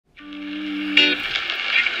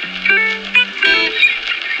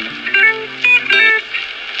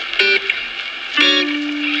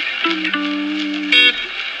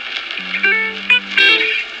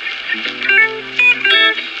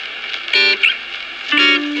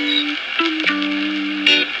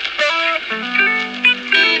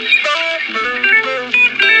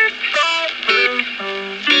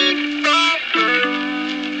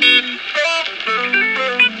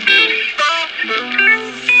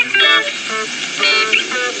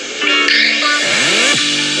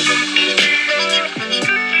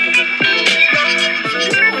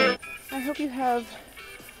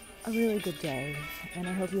a really good day, and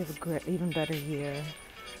I hope you have a great, even better year.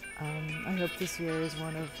 I hope this year is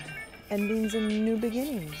one of endings and new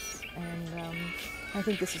beginnings, and I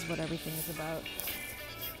think this is what everything is about.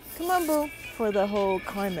 Come on, Boo. For the whole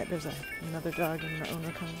climate, there's another dog and the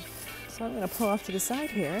owner coming. So I'm going to pull off to the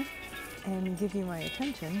side here and give you my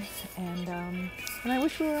attention, and I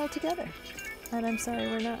wish we were all together. And I'm sorry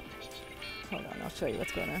we're not. Hold on, I'll show you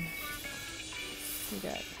what's going on. You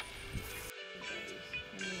got it.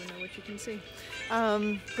 I don't even know what you can see.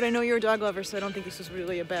 But I know you're a dog lover, so I don't think this is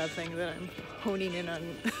really a bad thing that I'm honing in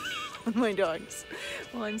on, on my dogs.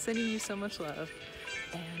 Well, I'm sending you so much love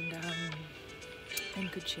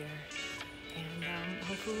and good cheer. And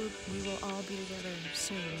hopefully we will all be together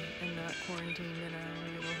soon and not quarantined in our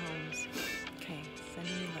little homes. Okay,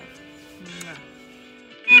 sending you love. Mwah.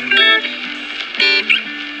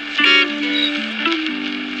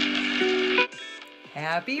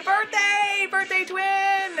 Happy birthday, birthday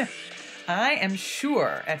twin! I am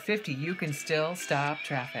sure at 50 you can still stop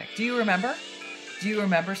traffic. Do you remember? Do you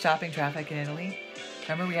remember stopping traffic in Italy?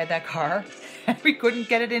 Remember we had that car and we couldn't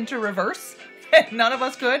get it into reverse? None of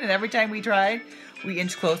us could, and every time we tried, we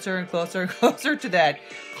inched closer and closer and closer to that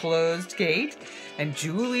closed gate. And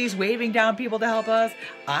Julie's waving down people to help us.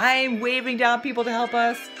 I'm waving down people to help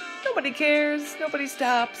us. Nobody cares. Nobody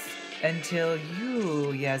stops. Until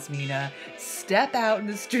you, Yasmina, step out in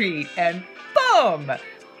the street and boom!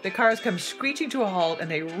 The cars come screeching to a halt and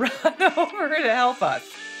they run over to help us.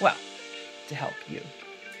 Well, to help you.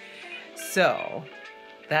 So,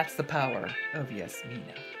 that's the power of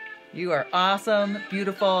Yasmina. You are awesome,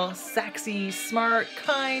 beautiful, sexy, smart,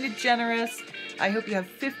 kind, generous. I hope you have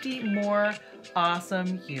 50 more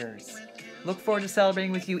awesome years. Look forward to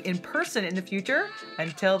celebrating with you in person in the future.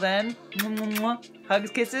 Until then,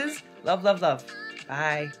 hugs, kisses, love, love, love.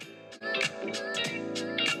 Bye.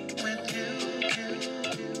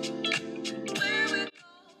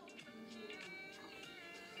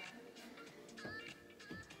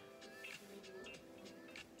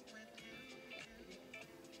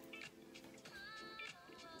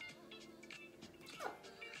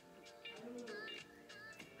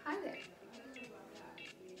 Hi there.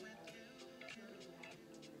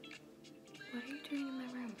 What are you doing in my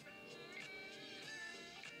room?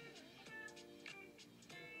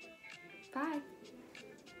 Bye.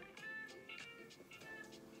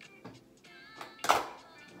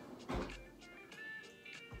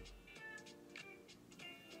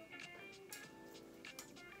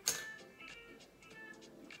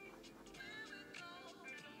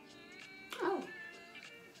 Oh.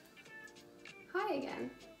 Hi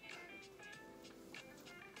again.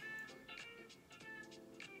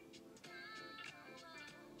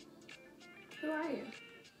 Who are you?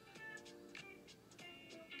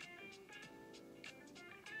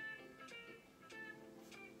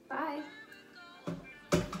 Bye.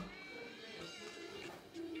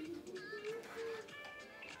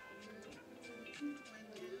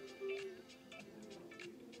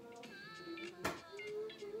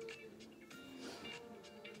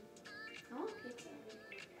 I want pizza.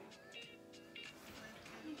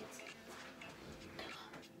 Let me get some.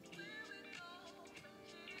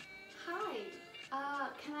 Hi,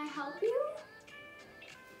 can I help you?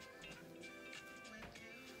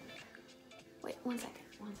 Wait, one second.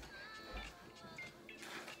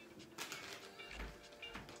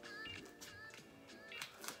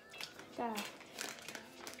 Gotta,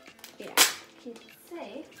 yeah, keep it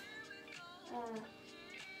safe. I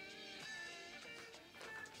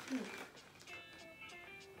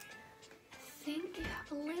think you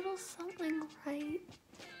have a little something right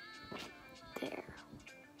there.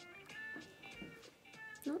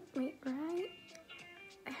 Nope, wait, right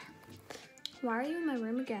there. Why are you in my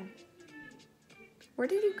room again? Where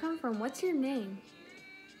did you come from? What's your name?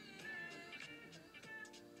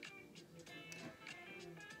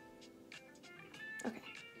 Okay.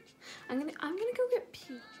 I'm gonna go get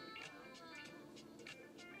pee.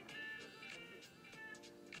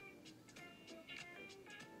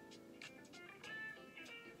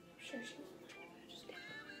 Sure she won't mind if I just get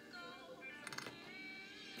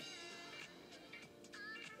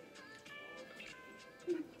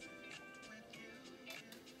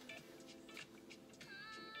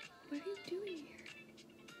What are you doing here?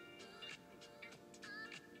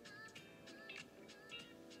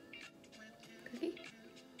 Cookie?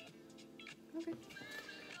 Okay.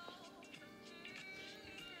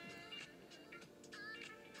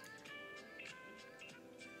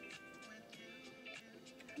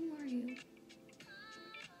 Who are you?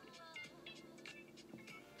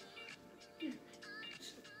 Here,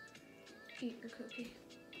 just eat your cookie.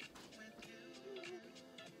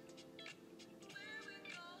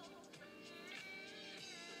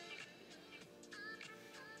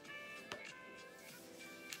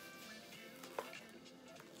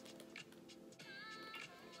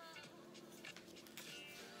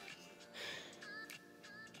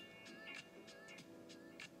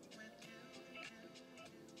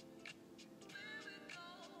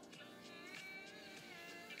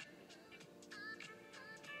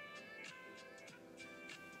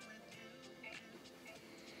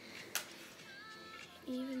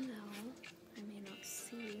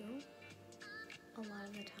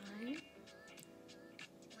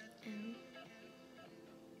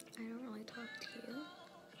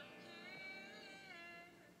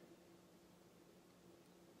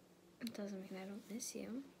 Doesn't mean I don't miss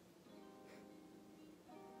you.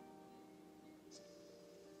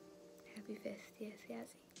 Happy 50th,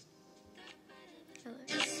 Yazzie. I love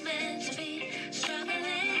you.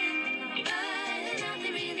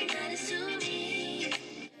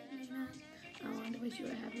 I wanted to wish you a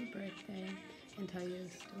happy birthday and tell you a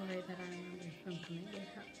story that I remember from coming to your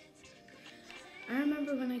house. I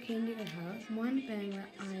remember when I came to your house, one thing that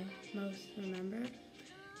I most remember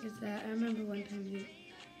is that I remember one time you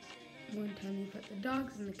put the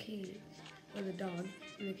dogs in the cage, or the dog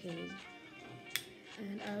in the cage,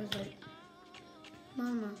 and I was like,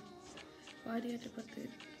 Mama, why did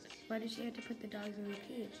she have to put the dogs in the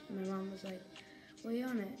cage? And my mom was like, well,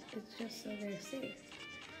 Yana, it's just so they're safe.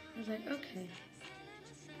 I was like, okay.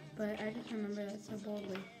 But I just remember that so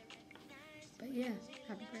boldly. But yeah,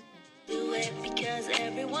 happy birthday. Do it because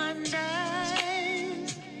everyone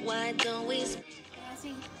does. Why don't we?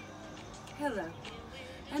 Yazzie, hello,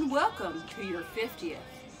 and welcome to your 50th.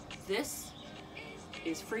 This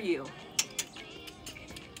is for you.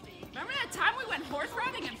 Remember that time we went horse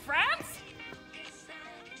riding in France?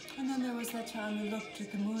 And then there was that time we looked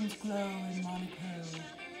at the moon's glow in Monaco.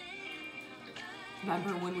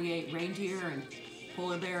 Remember when we ate reindeer and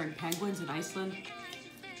polar bear and penguins in Iceland?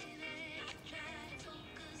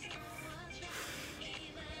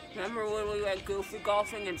 Remember when we went goofy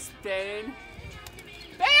golfing in Spain?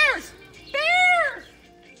 Bears! Bears!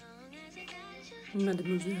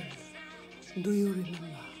 Mademoiselle, do you remember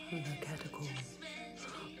the catacombs?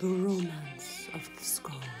 The romance of the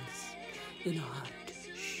skulls in a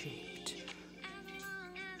heart-shaped shape.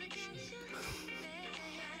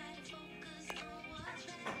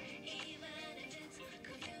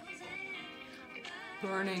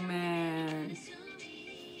 Burning Man.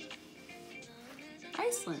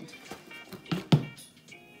 Iceland.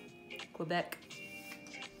 Quebec.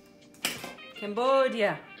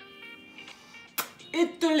 Cambodia.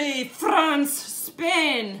 Italy, France,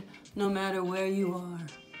 Spain. No matter where you are,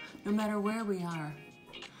 no matter where we are,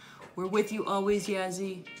 we're with you always,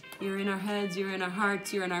 Yazzie. You're in our heads, you're in our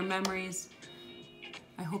hearts, you're in our memories.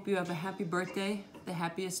 I hope you have a happy birthday, the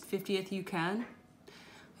happiest 50th you can.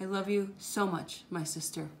 I love you so much, my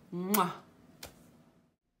sister. Mwah.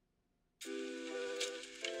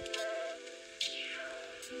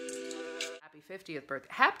 Happy 50th birthday.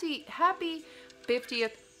 Happy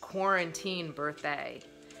 50th quarantine birthday.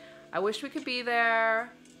 I wish we could be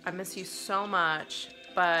there. I miss you so much,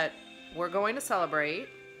 but we're going to celebrate.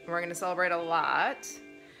 We're going to celebrate a lot.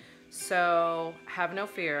 So have no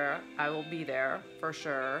fear. I will be there for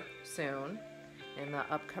sure soon in the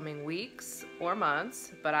upcoming weeks or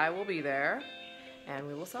months, but I will be there and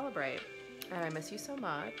we will celebrate. And I miss you so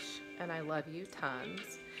much and I love you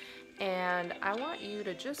tons. And I want you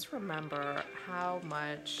to just remember how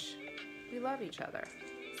much we love each other.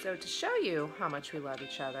 So to show you how much we love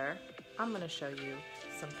each other, I'm going to show you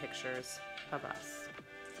some pictures of us.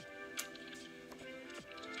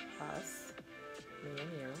 Us, me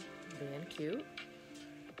and you, being cute.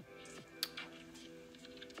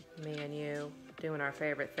 Me and you doing our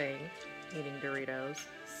favorite thing, eating Doritos,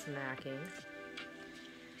 snacking.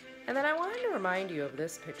 And then I wanted to remind you of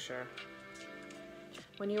this picture.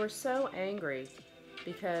 When you were so angry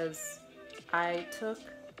because I took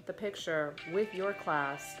the picture with your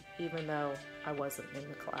class even though I wasn't in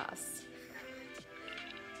the class.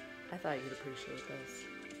 I thought you'd appreciate this.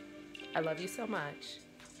 I love you so much.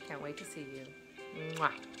 Can't wait to see you.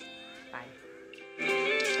 Mwah. Bye.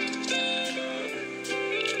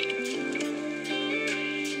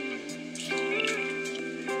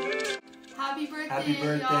 Happy birthday, Happy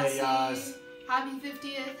birthday, Yazzie. Yaz. Happy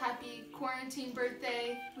 50th, happy quarantine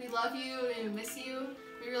birthday. We love you and we miss you.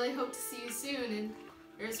 We really hope to see you soon. And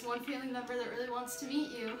there's one family member that really wants to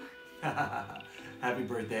meet you. Happy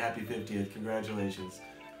birthday, happy 50th. Congratulations.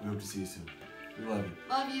 We hope to see you soon. We love you.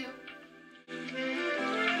 Love you.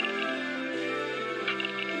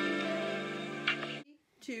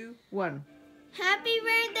 2, 1. Happy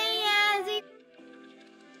birthday, Yazzie!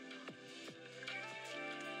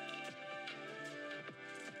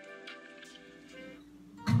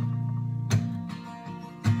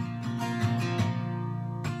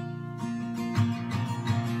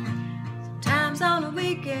 Sometimes on a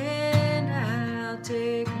weekend I'll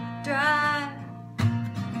take a drive.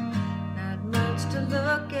 Not much to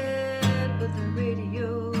look at, but the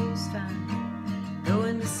radio's fine.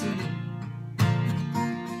 Going to see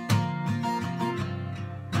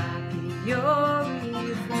might be your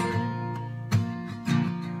real friend.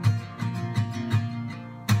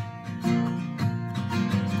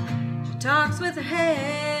 She talks with her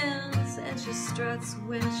hands and she struts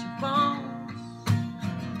when she wants.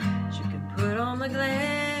 She can put on the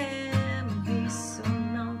glam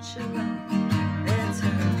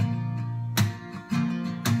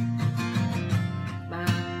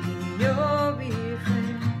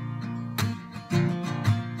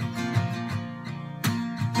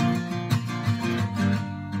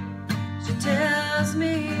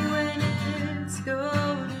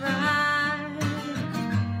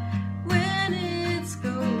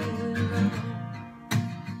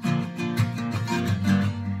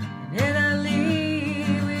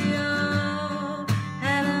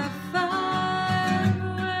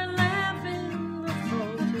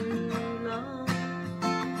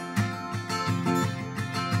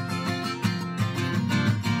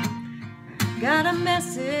Got a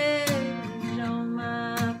message on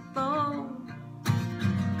my phone.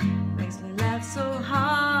 Makes me laugh so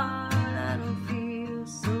hard I don't feel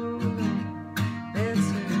so alone.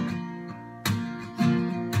 Let's hear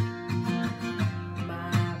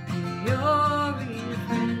my Peoria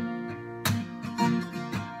friend.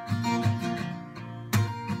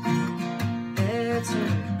 Let's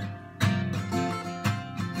hear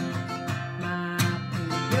my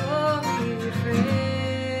Peoria friend.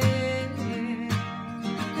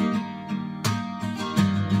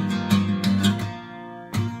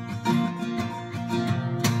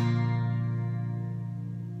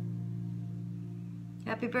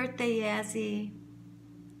 Happy birthday, Yazzie.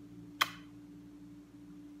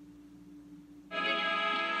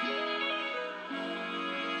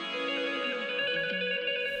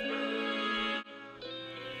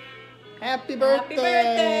 Happy birthday! Happy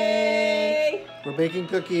birthday! We're baking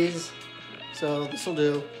cookies, so this will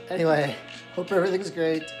do. Anyway, hope everything's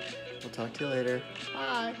great. We'll talk to you later.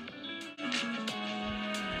 Bye.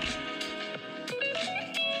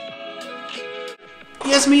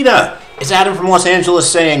 Yasmina! It's Adam from Los Angeles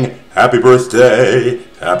saying, Happy birthday,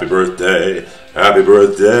 happy birthday, happy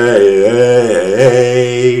birthday.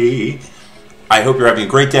 I hope you're having a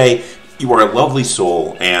great day. You are a lovely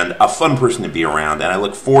soul and a fun person to be around, and I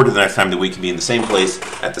look forward to the next time that we can be in the same place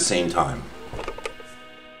at the same time.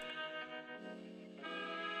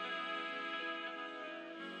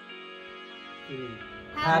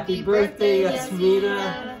 Happy birthday,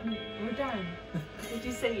 Yasmina. We're done. Did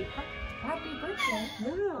you say happy birthday?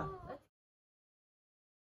 Yeah.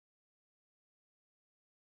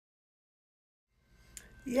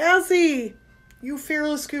 Yazzie, you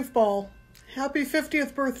fearless goofball. Happy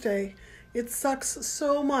 50th birthday. It sucks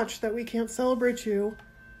so much that we can't celebrate you,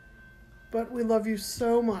 but we love you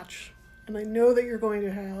so much. And I know that you're going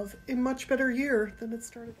to have a much better year than it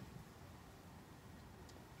started.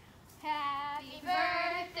 Happy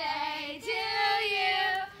birthday to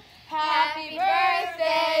you. Happy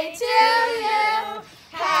birthday to you.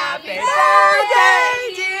 Happy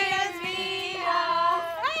birthday, dear Yazmina.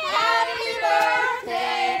 Happy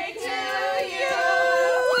birthday to you.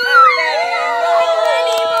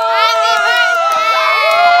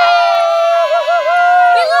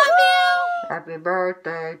 We love you. Happy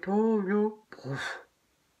birthday to you.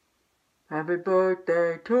 Happy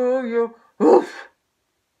birthday to you. Oof.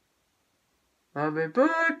 Happy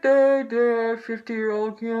birthday, dear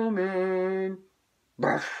 50-year-old human.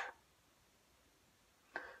 Barf.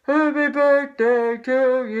 Happy birthday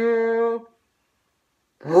to you.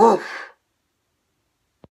 Woof.